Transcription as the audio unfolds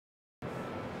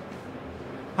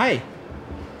Hi.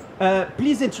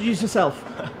 Please introduce yourself.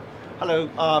 Hello,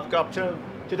 good afternoon.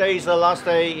 Today is the last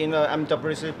day in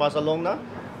MWC Barcelona,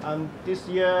 and this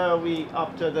year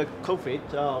after the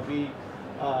COVID, we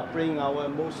bring our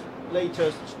most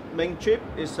latest main chip.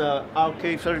 It's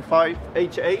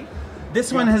RK3588.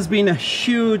 This one has been a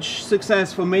huge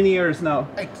success for many years now.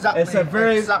 Exactly. It's a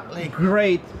very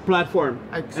great platform.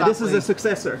 Exactly. And this is a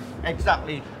successor.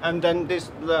 Exactly. And then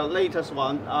the latest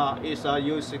one is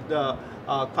using the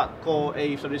quad-core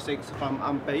A36 from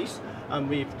ARM base and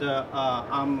with the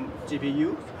ARM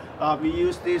GPU. We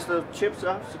use these chips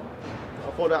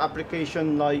for the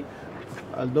application like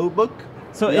a notebook.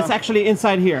 So it's actually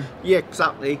inside here. Yeah,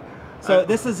 exactly. So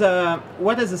this is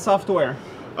what is the software?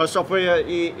 Software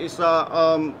is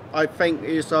I think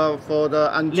is for the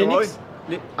Android.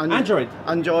 Linux? Android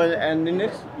and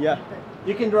Linux. Yeah.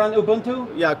 You can run Ubuntu.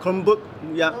 Yeah, Chromebook.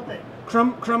 Yeah.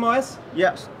 Chrome OS.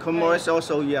 Yes, Chrome OS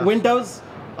also. Yeah. Windows.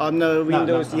 No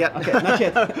Windows yet. Okay, not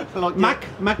yet. Not Mac,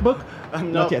 yet. MacBook.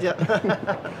 Not yet.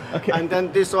 Okay. And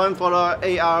then this one for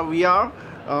the AR VR.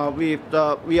 With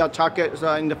the VR targets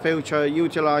in the future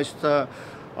utilize the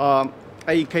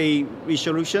 8K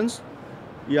resolutions.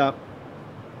 Yeah.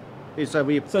 So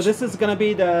this is going to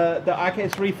be the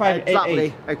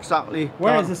RK3588. Exactly.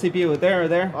 Where is the CPU? There or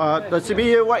there? The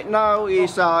CPU right now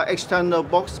is external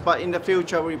box, but in the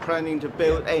future we're planning to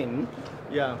build in.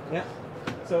 Yeah. Yeah.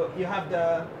 So you have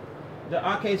the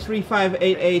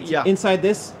RK3588 inside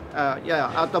this? Yeah,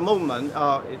 at the moment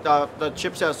the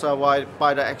chipsets are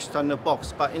by the external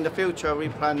box, but in the future we're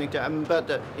planning to embed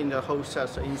it in the whole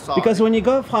set inside. Because when you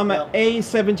go from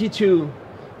A72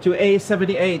 to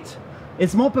A78,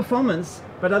 it's more performance,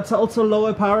 but it's also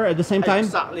lower power at the same time.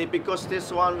 Exactly, because this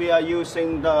one we are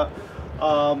using the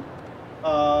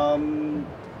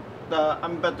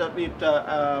embedded with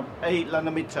the 8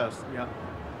 nanometers. Yeah.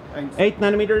 8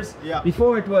 nanometers. Yeah.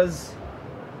 Before it was.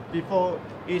 Before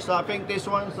is I think this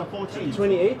one is a 14.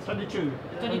 28. 22.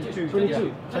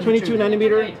 22. 22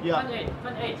 nanometer. Yeah.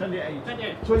 28 and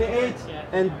 8. 28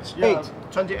 and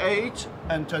 28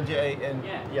 and 8.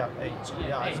 Yeah,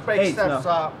 it's big 8 steps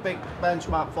are big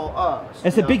benchmark for us.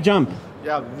 It's a big jump.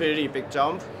 Yeah, very big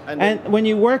jump. And when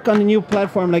you work on a new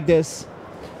platform like this,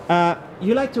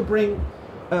 you like to bring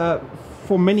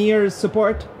for many years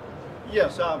support?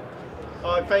 Yes, I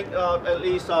think at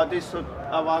least this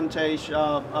advantage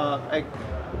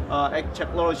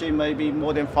technology maybe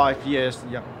more than 5 years.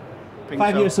 Yeah.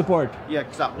 5 years support. Yeah,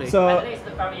 exactly. So at least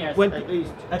 5 years.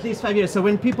 At least 5 years. So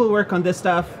when people work on this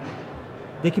stuff,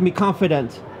 they can be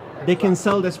confident. They can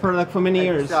sell this product for many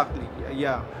years. Exactly.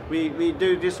 Yeah. We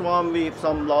do this one with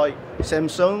some like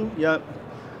Samsung, yeah,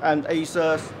 and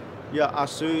Asus, yeah,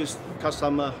 Asus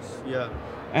customers, yeah.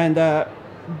 And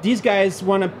these guys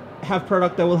want to have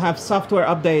product that will have software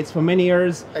updates for many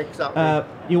years. Exactly.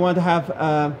 You want to have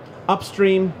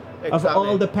upstream of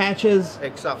all the patches,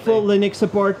 full Linux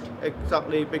support.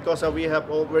 Exactly, because we have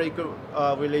a very good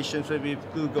relationship with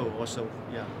Google also.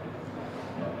 Yeah.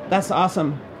 That's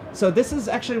awesome. So this is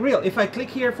actually real. If I click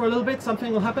here for a little bit,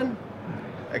 something will happen.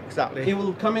 Exactly. It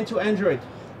will come into Android.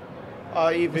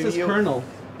 This is kernel.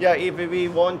 Yeah, if we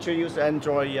want to use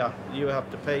Android, yeah, you have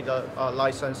to pay the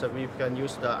license, and we can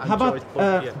use the Android. How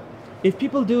about if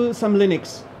people do some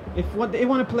Linux? If they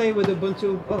want to play with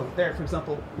Ubuntu, there, for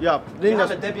example. Yeah, Linux. You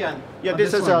have a Debian. Yeah,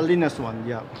 this is a Linux one.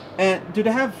 Yeah. And do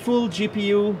they have full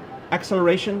GPU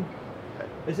acceleration?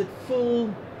 Is it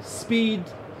full speed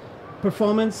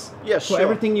performance? Yes, for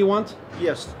everything you want?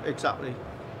 Yes, exactly.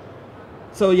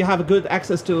 So you have good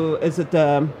access to. Is it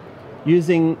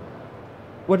using?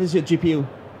 What is your GPU?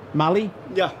 Mali?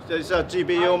 Yeah, there's a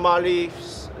GPU Mali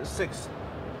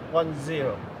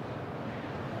 610.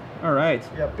 All right.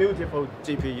 Yeah, beautiful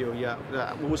GPU. Yeah,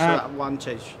 most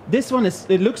advantage. This one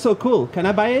it looks so cool. Can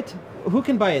I buy it? Who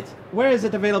can buy it? Where is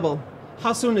it available?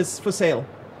 How soon is it for sale?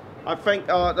 I think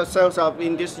the sales are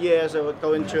in this year, so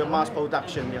going to mass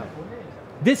production. Yeah.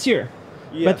 This year.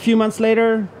 Yeah. But a few months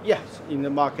later. Yes, in the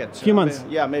market. Few months.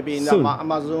 Yeah, maybe in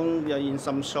Amazon, yeah, in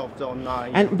some shops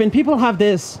online. And when people have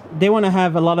this, they want to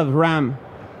have a lot of RAM.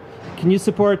 Can you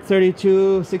support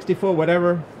 32, 64,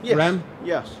 whatever RAM?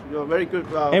 Yes, you're very good.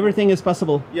 Everything is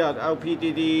possible. Yeah,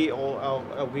 LPDD or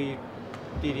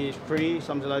LPDD3,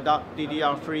 something like that.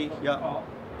 DDR3, yeah.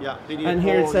 Yeah, DDR4, and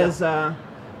here it says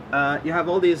you have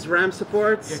all these RAM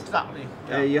supports. Exactly.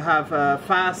 Yeah. You have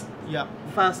fast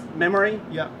memory.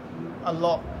 Yeah, a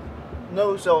lot.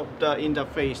 Nodes of the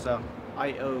interface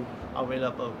I/O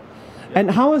available. Yeah. And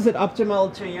how is it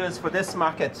optimal to use for this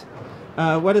market?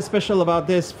 What is special about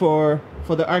this for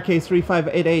the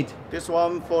RK3588? This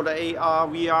one for the AR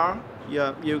VR,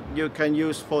 Yeah, you can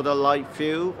use for the light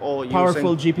field or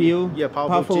Powerful using, GPU. Yeah,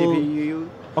 powerful GPU.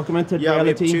 Augmented Yeah,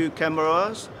 reality. with 2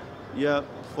 cameras. Yeah,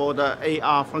 for the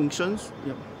AR functions.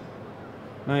 Yeah.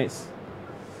 Nice.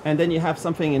 And then you have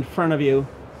something in front of you.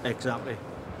 Exactly.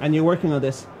 And you're working on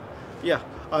this. Yeah,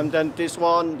 and then this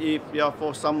one, if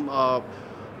for some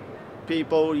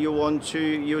people you want to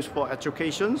use for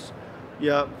educations,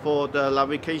 yeah, for the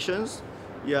navigations,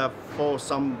 yeah, for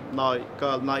some like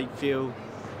night view,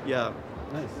 yeah.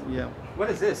 Nice. Yeah. What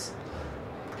is this?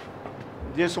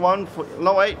 This one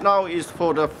now is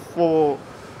for the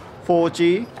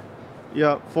 4G,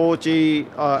 yeah, 4G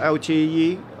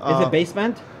LTE. Is it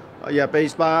baseband? Yeah,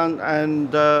 baseband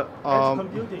and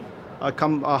computing.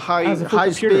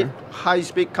 high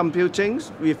speed computing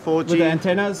with 4G. With the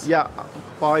antennas? Yeah,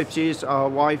 5G,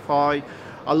 Wi-Fi,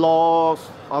 a lot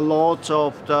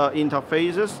of the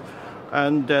interfaces,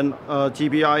 and then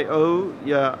GPIO,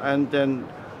 yeah, and then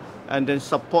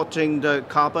supporting the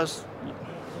Charbax.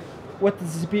 What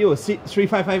is the CPU?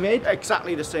 3558?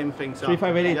 Exactly the same thing. So.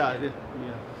 3588. Yeah.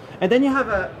 And then you have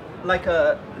a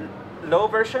low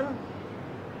version.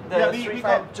 Yeah, we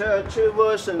got 2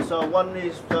 versions. One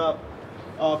is the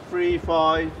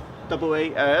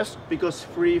 3588S, because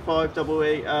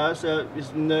 3588S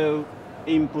is no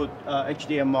input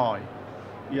HDMI.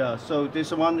 Yeah, so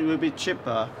this one will be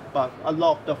cheaper, but a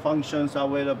lot of the functions are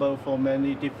available for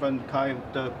many different kind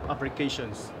of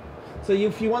applications. So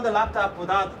if you want a laptop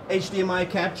without HDMI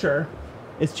capture,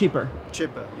 it's cheaper.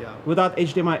 Cheaper, yeah. Without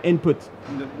HDMI input.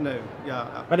 No,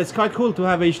 yeah. But it's quite cool to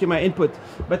have HDMI input.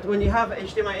 But when you have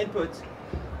HDMI input,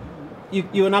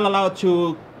 you're not allowed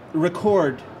to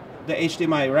record the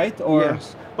HDMI, right? Or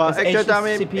yes, but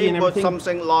HDMI HCP input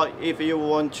something like if you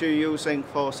want to using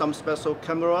for some special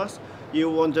cameras, you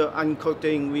want to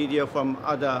encoding video from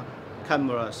other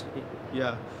cameras.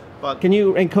 Yeah, but can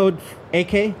you encode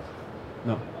 8K?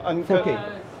 No. 4K.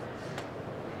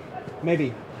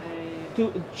 Maybe.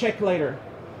 To check later.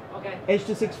 Okay.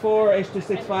 H.264,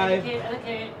 H.265. Okay,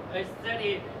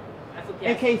 30 FPS.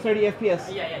 AK 30 FPS.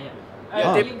 Yeah.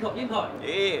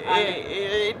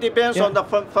 It depends on the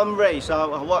frame rate.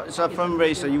 What's the frame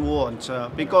rate you want?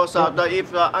 Because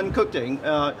if encoding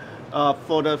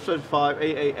for the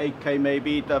 3588K,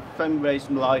 maybe the frame rate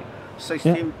like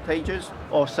 16 pages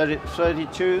or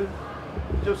 32.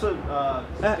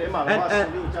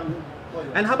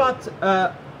 And how about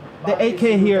the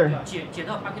 8K here?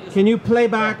 Can you play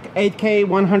back 8K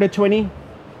 120?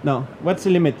 No. What's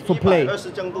the limit for play?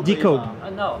 Decode.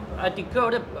 No.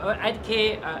 Decode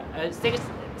 8K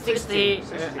 60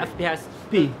 FPS.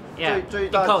 P. Yeah.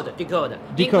 Decode. Decode.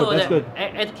 That's good.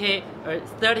 8K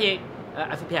 30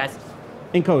 FPS.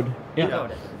 Encode. Yeah.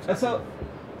 Decode.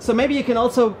 So maybe you can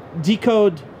also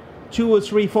decode 2 or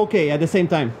 3 4K at the same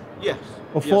time. Yes.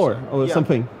 Or 4 or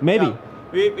something. Maybe. Yeah.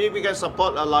 We can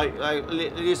support like at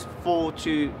least 4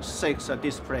 to 6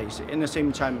 displays in the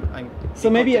same time. So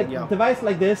maybe a device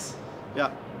like this,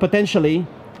 potentially,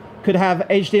 could have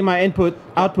HDMI input,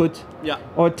 output,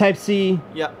 or Type C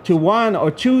to 1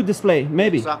 or 2 display,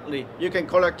 maybe. Exactly. You can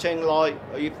collecting like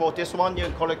for this one,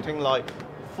 you're collecting like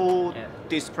 4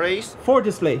 displays. 4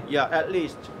 display. Yeah, at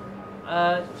least.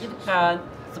 It can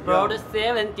support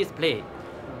 7 display.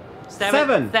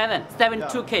 7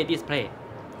 2K display.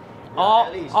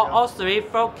 All 3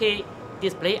 4K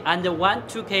display and 1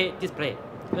 2K display.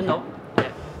 You know.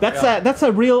 That's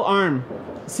a real ARM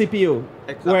CPU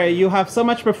where you have so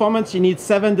much performance you need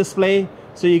 7 display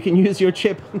so you can use your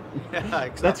chip. Yeah,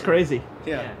 exactly. That's crazy.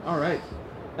 Yeah. All right.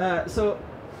 So,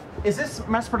 is this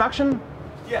mass production?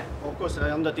 Yeah, of course,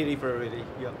 under delivery already.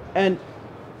 Yeah. And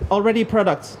already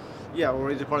products. Yeah,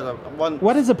 already product.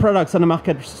 What is the products on the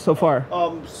market so far?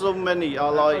 So many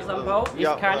are like. For example, this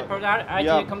kind of product,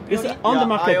 IT computing. It's on the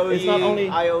market. IoE, it's not only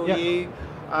IoE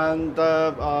and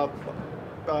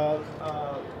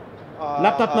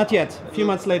laptop. Not yet. A few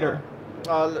months later.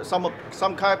 Some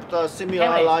kind of similar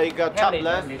tablet. like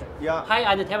tablet. Yeah.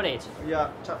 High-end tablet. Yeah,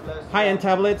 tablets. High-end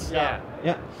tablets. Yeah.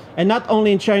 And not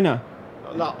only in China.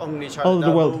 Not only China. All over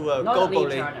the world. Not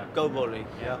only China. Globally.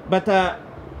 Yeah. But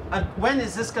when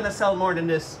is this gonna sell more than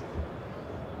this?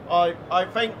 I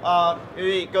think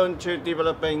we're going to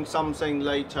developing something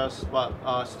later, but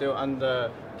still under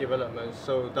development.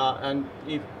 So that, and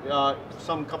if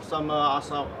some customer are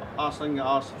asking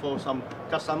us for some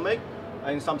custom make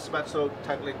and some special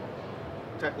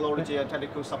technology and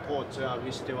technical support,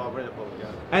 we still available.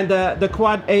 Yeah. And the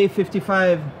Quad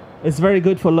A55 is very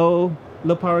good for low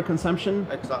power consumption.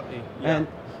 Exactly. Yeah.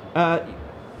 And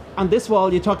on this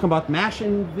wall, you're talking about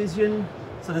machine vision.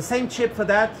 So the same chip for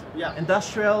that? Yeah.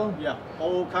 Industrial? Yeah,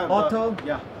 all kind of auto?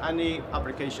 Yeah, any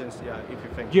applications. Yeah, if you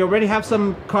think. Do you already have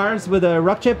some cars with a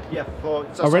Rockchip? Yeah, for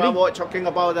just already? what we're talking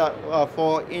about that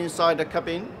for inside the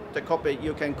cabin,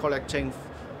 you can collecting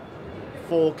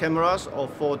 4 cameras or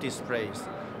 4 displays.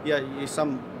 Yeah,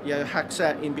 some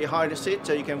headset in behind the seat,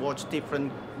 so you can watch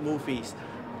different movies.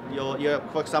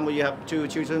 For example, you have 2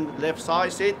 children left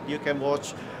side seat, you can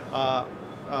watch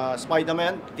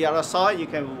Spider-Man. The other side, you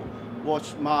can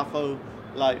watch Marvel,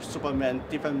 like Superman,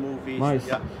 different movies. Nice.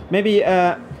 Yeah. Maybe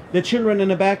the children in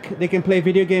the back, they can play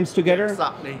video games together.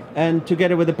 Exactly. And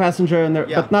together with the passenger,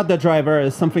 but not the driver,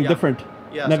 is something different.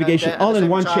 Yes. Navigation, all in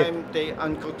one chip. They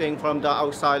encoding from the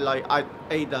outside like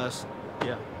ADAS.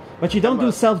 Yeah. But you don't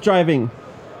do self-driving.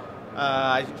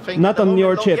 I think not on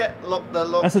your chip.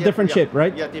 That's a different chip,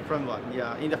 right? Yeah, different one.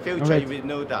 Yeah. In the future, you will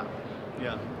know that.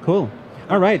 Yeah. Cool.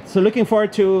 All right. So looking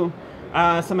forward to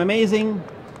some amazing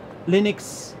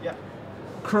Linux,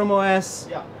 Chrome OS,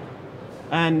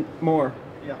 and more.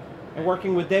 Yeah. And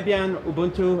working with Debian,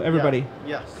 Ubuntu, everybody.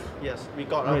 Yeah. Yes. We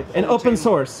got and open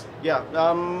source. Yeah.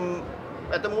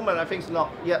 At the moment, I think it's not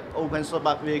yet open source,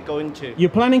 but we're going to. You're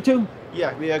planning to?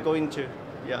 Yeah, we are going to.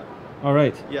 Yeah. All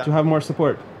right. Yeah. To have more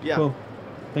support. Yeah. Cool.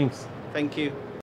 Thanks. Thank you.